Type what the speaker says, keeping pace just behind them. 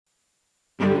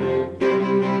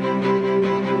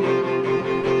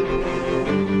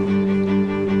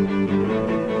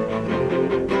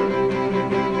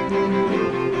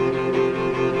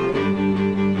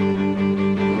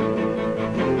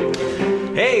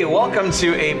Hey, welcome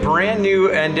to a brand new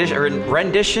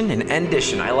rendition and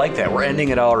endition. I like that. We're ending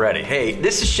it already. Hey,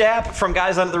 this is Shap from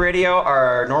Guys on the Radio,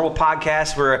 our normal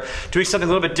podcast. We're doing something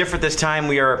a little bit different this time.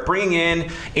 We are bringing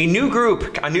in a new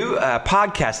group, a new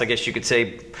podcast, I guess you could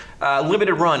say,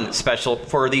 limited run special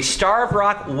for the Star of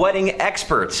Rock Wedding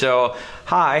Expert. So,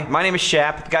 hi, my name is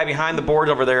Shap. The guy behind the board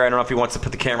over there, I don't know if he wants to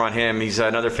put the camera on him. He's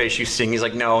another face you sing. He's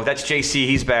like, no, that's JC.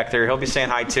 He's back there. He'll be saying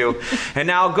hi too. And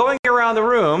now going around the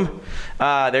room,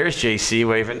 there's JC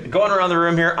waving. Going around the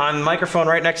room here on the microphone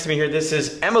right next to me here, this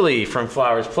is Emily from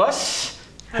Flowers Plus.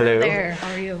 Hello. Hi there.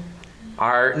 How are you?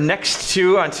 Our next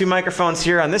on two microphones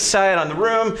here on this side on the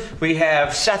room, we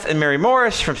have Seth and Mary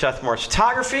Morris from Seth Morris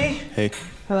Photography. Hey.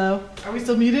 Hello. Are we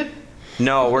still muted?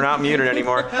 No, we're not muted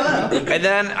anymore. Hello. And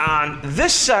then on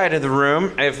this side of the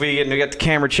room, if we get the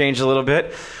camera changed a little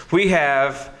bit, we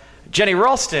have Jenny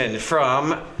Ralston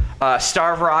from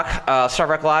Star of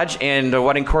Rock Lodge and the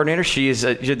wedding coordinator. She is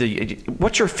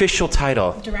what's your official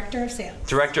title? Director of Sales.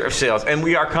 Director of Sales. And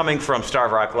we are coming from Star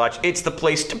of Rock Lodge. It's the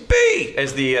place to be,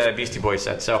 as the Beastie Boys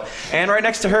said. So, and right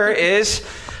next to her is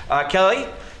Kelly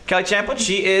Champlin.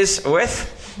 She is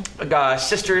with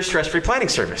Sisters Stress-Free Planning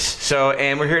Service. So,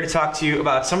 and we're here to talk to you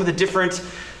about some of the different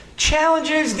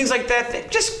challenges and things like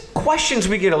that. Just questions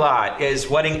we get a lot as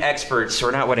wedding experts,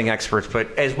 or not wedding experts,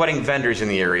 but as wedding vendors in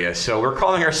the area. So we're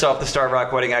calling ourselves the Star of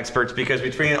Rock Wedding Experts because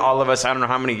between all of us, I don't know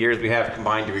how many years we have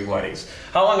combined doing weddings.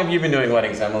 How long have you been doing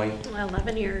weddings, Emily?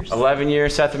 11 years. 11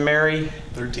 years. Seth and Mary?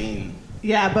 13.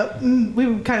 Yeah, but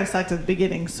we kind of sucked at the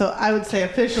beginning, so I would say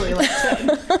officially like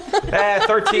 10.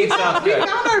 13 sounds We good.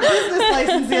 got our business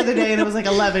license the other day, and it was like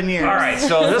 11 years. All right,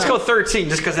 so let's go 13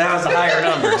 just because that was a higher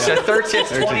number. So 13 is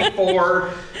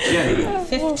 24. Jenny.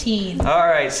 15. All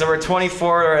right, so we're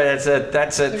 24.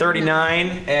 That's a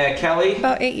 39. Kelly?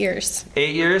 About 8 years.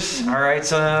 8 years. All right,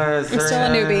 so I'm still a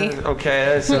newbie.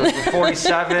 Okay, so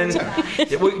 47.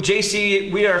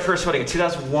 JC, we had our first wedding in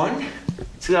 2001.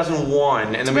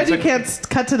 2001, and then But you can't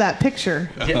cut to that picture.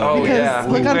 Yeah, oh because yeah,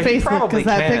 look on Facebook probably because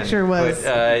that can, picture was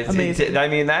amazing. I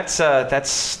mean, that's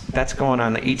going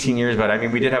on 18 years, but I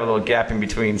mean, we did have a little gap in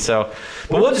between. So,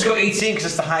 but we'll just go 18 because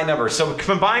it's the high number. So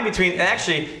combined between,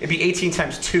 actually, it'd be 18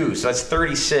 times 2, so that's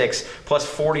 36 plus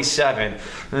 47.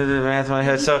 Math in my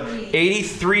head. So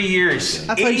 83 years.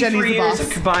 That's why Jenny's 83 the years boss.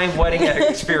 of combined wedding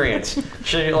experience.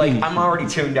 So you're like, I'm already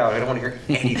tuned out. I don't want to hear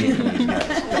anything from these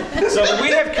guys. So we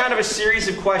have kind of a series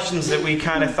of questions that we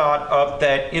kind of thought up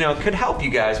that, could help you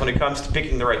guys when it comes to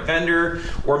picking the right vendor,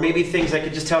 or maybe things that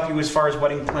could just help you as far as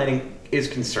wedding planning is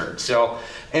concerned. So,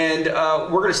 and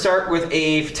we're going to start with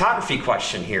a photography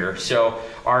question here. So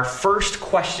our first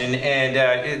question,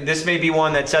 and this may be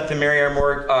one that Seth and Mary are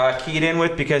more keyed in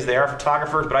with because they are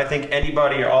photographers, but I think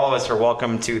anybody or all of us are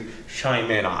welcome to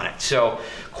chime in on it. So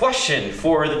question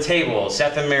for the table.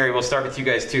 Seth and Mary, we'll start with you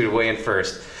guys too to weigh in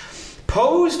first.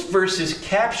 Posed versus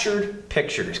captured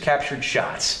pictures, captured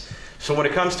shots. So when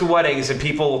it comes to weddings and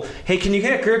people, hey, can you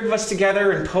get a group of us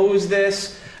together and pose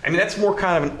this? I mean, that's more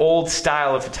kind of an old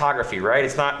style of photography, right?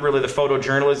 It's not really the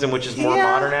photojournalism, which is more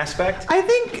modern aspect. I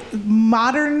think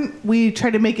modern, we try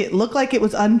to make it look like it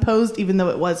was unposed, even though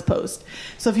it was posed.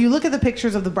 So if you look at the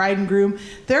pictures of the bride and groom,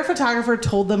 their photographer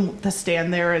told them to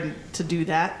stand there and to do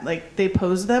that. Like, they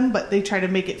posed them, but they try to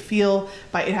make it feel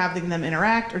by having them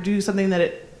interact or do something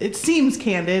that it seems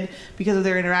candid because of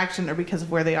their interaction or because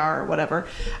of where they are or whatever.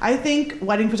 I think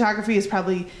wedding photography is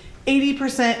probably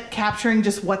 80% capturing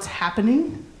just what's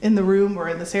happening in the room or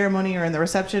in the ceremony or in the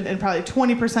reception, and probably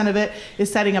 20% of it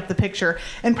is setting up the picture.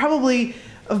 And probably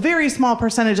a very small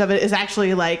percentage of it is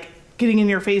actually like getting in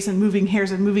your face and moving hairs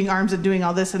and moving arms and doing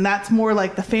all this. And that's more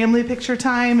like the family picture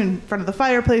time in front of the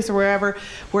fireplace or wherever,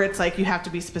 where it's like you have to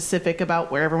be specific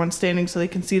about where everyone's standing so they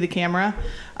can see the camera.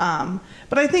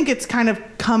 But I think it's kind of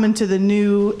come into the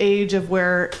new age of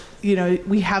where,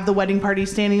 we have the wedding party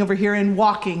standing over here and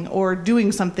walking or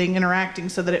doing something, interacting,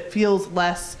 so that it feels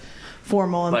less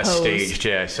formal and less posed. Staged,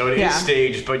 yeah. So it is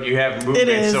staged, but you have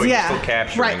movement, so you're still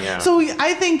capturing. Right. Yeah. So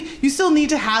I think you still need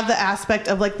to have the aspect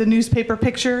of like the newspaper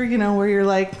picture, where you're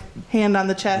like hand on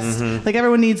the chest. Mm-hmm. Like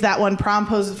everyone needs that one. Prom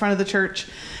pose in front of the church.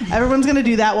 Everyone's going to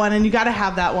do that one, and you got to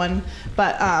have that one.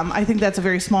 But I think that's a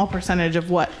very small percentage of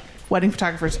what wedding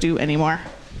photographers do anymore.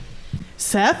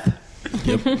 Seth?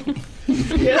 Yep.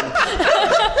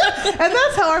 And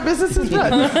that's how our business is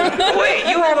run. Wait,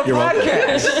 you have a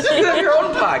podcast. You have your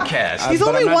own podcast. He's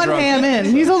only one ham in.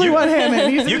 He's only one ham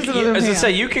in. He's just another as I ham.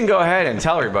 say, you can go ahead and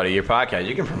tell everybody your podcast.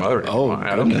 You can promote it. Oh,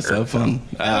 goodness, have fun.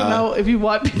 I don't know if you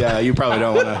want. Yeah, you probably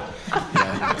don't want to.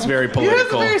 Yeah, it's very political. You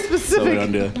have a very specific so we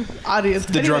don't do it. audience.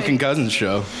 The Drunken Cousins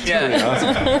show. Yeah.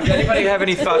 Awesome. Does anybody have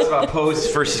any thoughts about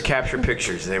pose versus capture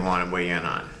pictures they want to weigh in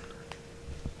on?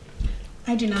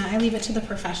 I do not. I leave it to the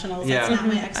professionals. Yeah. That's not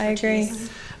my I expertise. agree.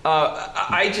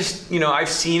 I just, I've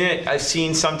seen it. I've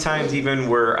seen sometimes even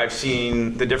where I've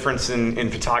seen the difference in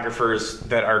photographers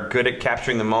that are good at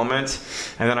capturing the moment,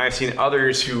 and then I've seen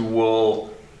others who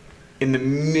will, in the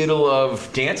middle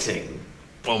of dancing,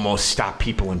 almost stop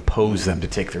people and pose them to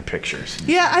take their pictures.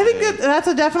 Yeah, I think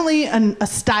that's definitely a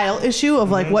style issue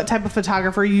of like what type of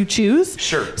photographer you choose.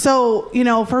 Sure. So,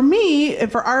 for me,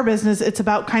 for our business, it's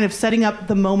about kind of setting up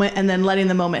the moment and then letting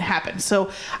the moment happen.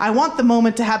 So I want the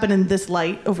moment to happen in this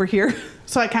light over here.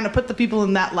 So I kind of put the people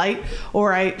in that light,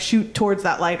 or I shoot towards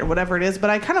that light or whatever it is, but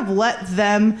I kind of let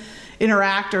them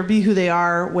interact or be who they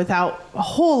are without a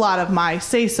whole lot of my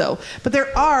say-so. But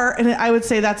there are, and I would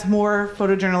say that's more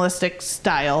photojournalistic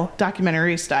style,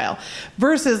 documentary style,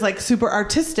 versus like super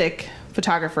artistic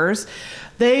photographers.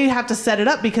 They have to set it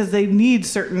up because they need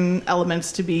certain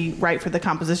elements to be right for the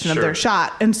composition of their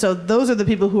shot. And so those are the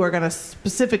people who are going to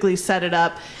specifically set it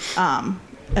up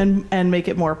and make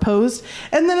it more posed.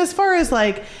 And then as far as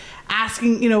like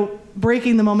asking,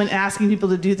 breaking the moment, asking people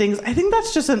to do things, I think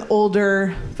that's just an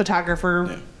older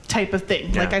photographer type of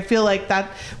thing. Yeah. Like I feel like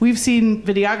that we've seen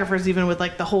videographers even with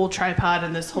like the whole tripod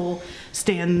and this whole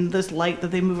stand, this light that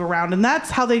they move around, and that's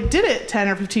how they did it 10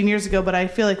 or 15 years ago, but I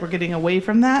feel like we're getting away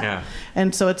from that. Yeah.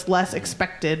 And so it's less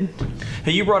expected.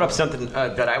 Hey, you brought up something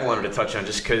that I wanted to touch on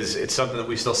just because it's something that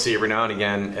we still see every now and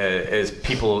again as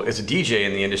people, as a DJ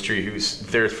in the industry who's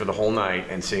there for the whole night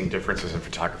and seeing differences in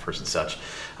photographers and such.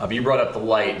 But you brought up the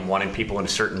light and wanting people in a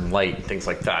certain light and things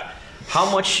like that. How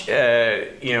much,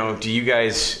 do you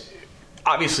guys,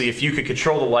 obviously, if you could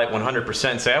control the light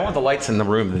 100%, say, I want the lights in the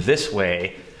room this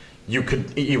way,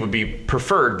 it would be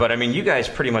preferred. But I mean, you guys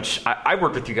pretty much, I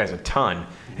work with you guys a ton,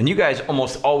 and you guys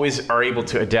almost always are able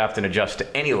to adapt and adjust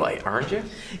to any light, aren't you?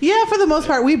 Yeah, for the most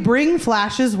part, we bring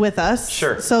flashes with us.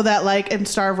 Sure. So that like in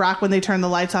Star of Rock, when they turn the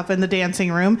lights off in the dancing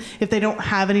room, if they don't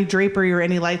have any drapery or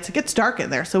any lights, it gets dark in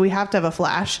there. So we have to have a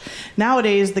flash.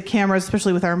 Nowadays, the cameras,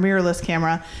 especially with our mirrorless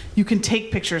camera, you can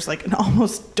take pictures like in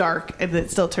almost dark and it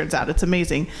still turns out. It's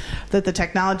amazing that the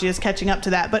technology is catching up to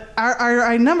that. But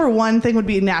our number one thing would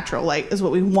be natural light is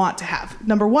what we want to have.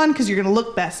 Number one, because you're going to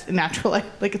look best in natural light,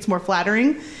 like it's more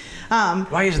flattering.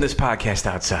 Why isn't this podcast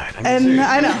outside?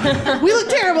 I know. We look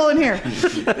terrible in here.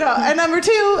 No, and number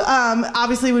two,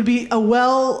 obviously, would be a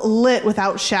well lit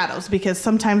without shadows, because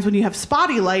sometimes when you have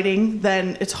spotty lighting,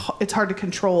 then it's hard to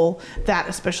control that,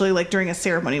 especially like during a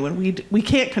ceremony when we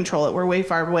can't control it. We're way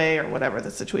far away or whatever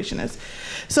the situation is.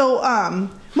 So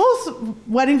most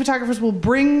wedding photographers will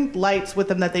bring lights with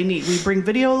them that they need. We bring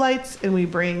video lights and we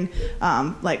bring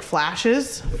like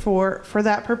flashes for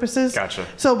that purposes. Gotcha.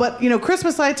 So, but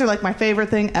Christmas lights are like my favorite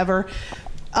thing ever.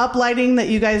 Uplighting that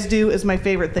you guys do is my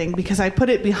favorite thing because I put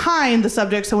it behind the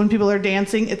subject, so when people are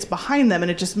dancing, it's behind them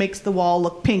and it just makes the wall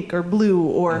look pink or blue,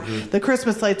 or the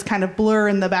Christmas lights kind of blur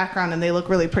in the background and they look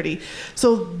really pretty.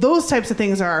 So those types of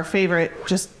things are our favorite,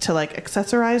 just to like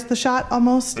accessorize the shot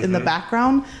almost in the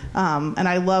background. And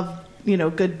I love,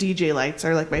 good DJ lights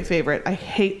are like my favorite. I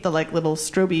hate the like little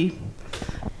strobe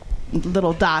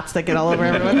little dots that get all over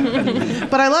everyone.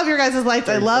 But I love your guys' lights.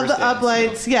 I love the up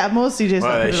lights. Yeah, most DJs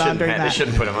don't put it on during that. They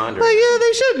shouldn't put them on. Well, yeah,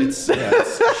 they shouldn't.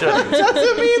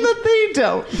 Doesn't mean that they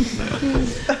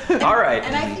don't. All right.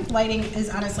 And I think lighting is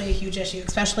honestly a huge issue,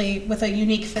 especially with a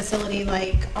unique facility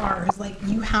like ours. Like,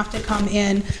 you have to come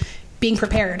in being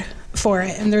prepared for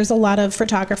it. And there's a lot of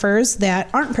photographers that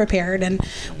aren't prepared. And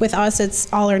with us,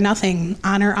 it's all or nothing,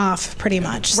 on or off, pretty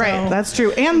much. Right, that's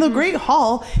true. And the Great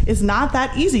Hall is not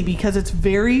that easy because it's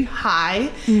very high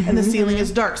and the ceiling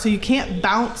is dark. So you can't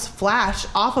bounce flash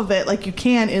off of it like you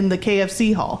can in the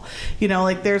KFC hall.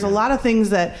 Like there's a lot of things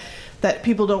that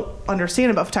people don't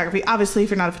understand about photography, obviously,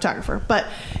 if you're not a photographer. But,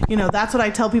 that's what I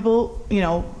tell people,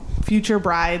 future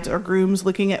brides or grooms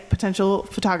looking at potential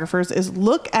photographers, is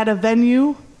look at a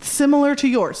venue similar to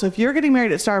yours. So if you're getting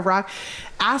married at Star of Rock,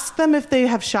 ask them if they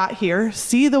have shot here,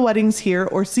 see the weddings here,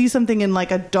 or see something in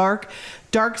like a dark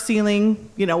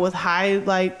ceiling, with high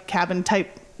light cabin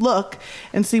type look,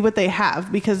 and see what they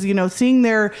have, because seeing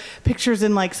their pictures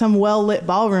in like some well lit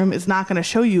ballroom is not going to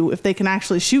show you if they can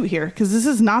actually shoot here, because this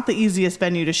is not the easiest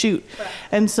venue to shoot. Correct.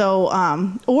 And so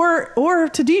or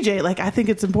to DJ, like I think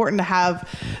it's important to have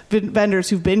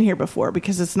vendors who've been here before,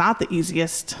 because it's not the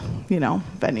easiest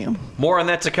venue. More on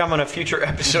that to come on a future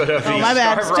episode of the my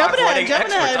bad. Star of Rock Wedding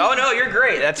Jumping Experts. ahead. Oh no, you're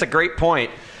great. That's a great point.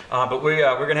 But we're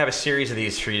going to have a series of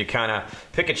these for you to kind of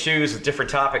pick and choose with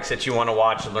different topics that you want to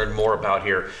watch and learn more about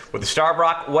here with the Star of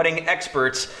Rock Wedding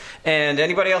Experts. And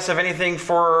anybody else have anything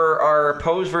for our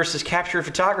pose versus capture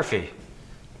photography?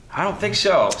 I don't think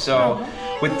so. So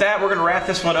With that, we're going to wrap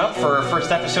this one up for our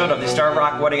first episode of the Star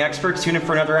Rock Wedding Experts. Tune in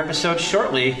for another episode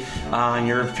shortly on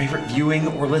your favorite viewing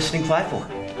or listening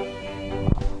platform.